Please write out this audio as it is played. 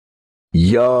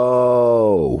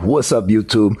Yo, what's up,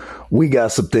 YouTube? We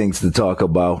got some things to talk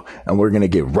about, and we're going to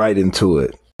get right into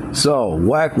it. So,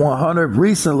 Wack 100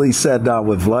 recently sat down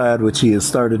with Vlad, which he has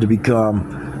started to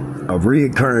become a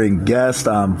reoccurring guest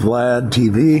on Vlad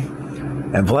TV.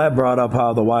 And Vlad brought up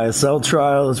how the YSL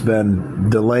trial has been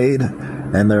delayed,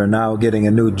 and they're now getting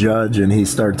a new judge, and he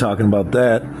started talking about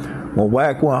that. Well,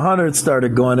 Wack 100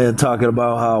 started going in talking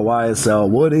about how YSL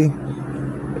Woody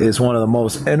is one of the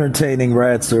most entertaining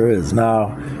rats there is. Now,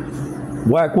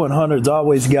 Wack 100's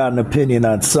always got an opinion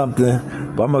on something,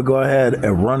 but I'm going to go ahead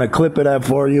and run a clip of that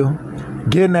for you.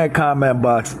 Get in that comment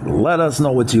box. Let us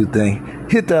know what you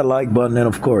think. Hit that like button, and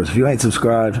of course, if you ain't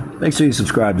subscribed, make sure you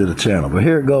subscribe to the channel. But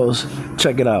here it goes.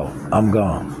 Check it out. I'm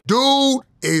gone. Dude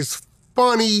is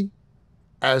funny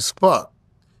as fuck.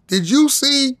 Did you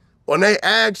see when they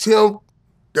asked him,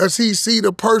 does he see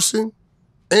the person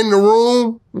in the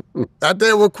room that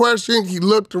they were questioning? He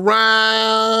looked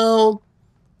around.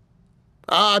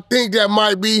 I think that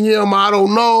might be him. I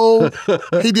don't know.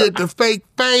 He did the fake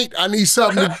faint. I need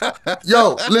something to...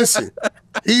 Yo, listen.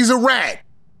 He's a rat.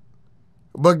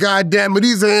 But goddamn it,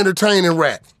 he's an entertaining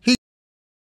rat.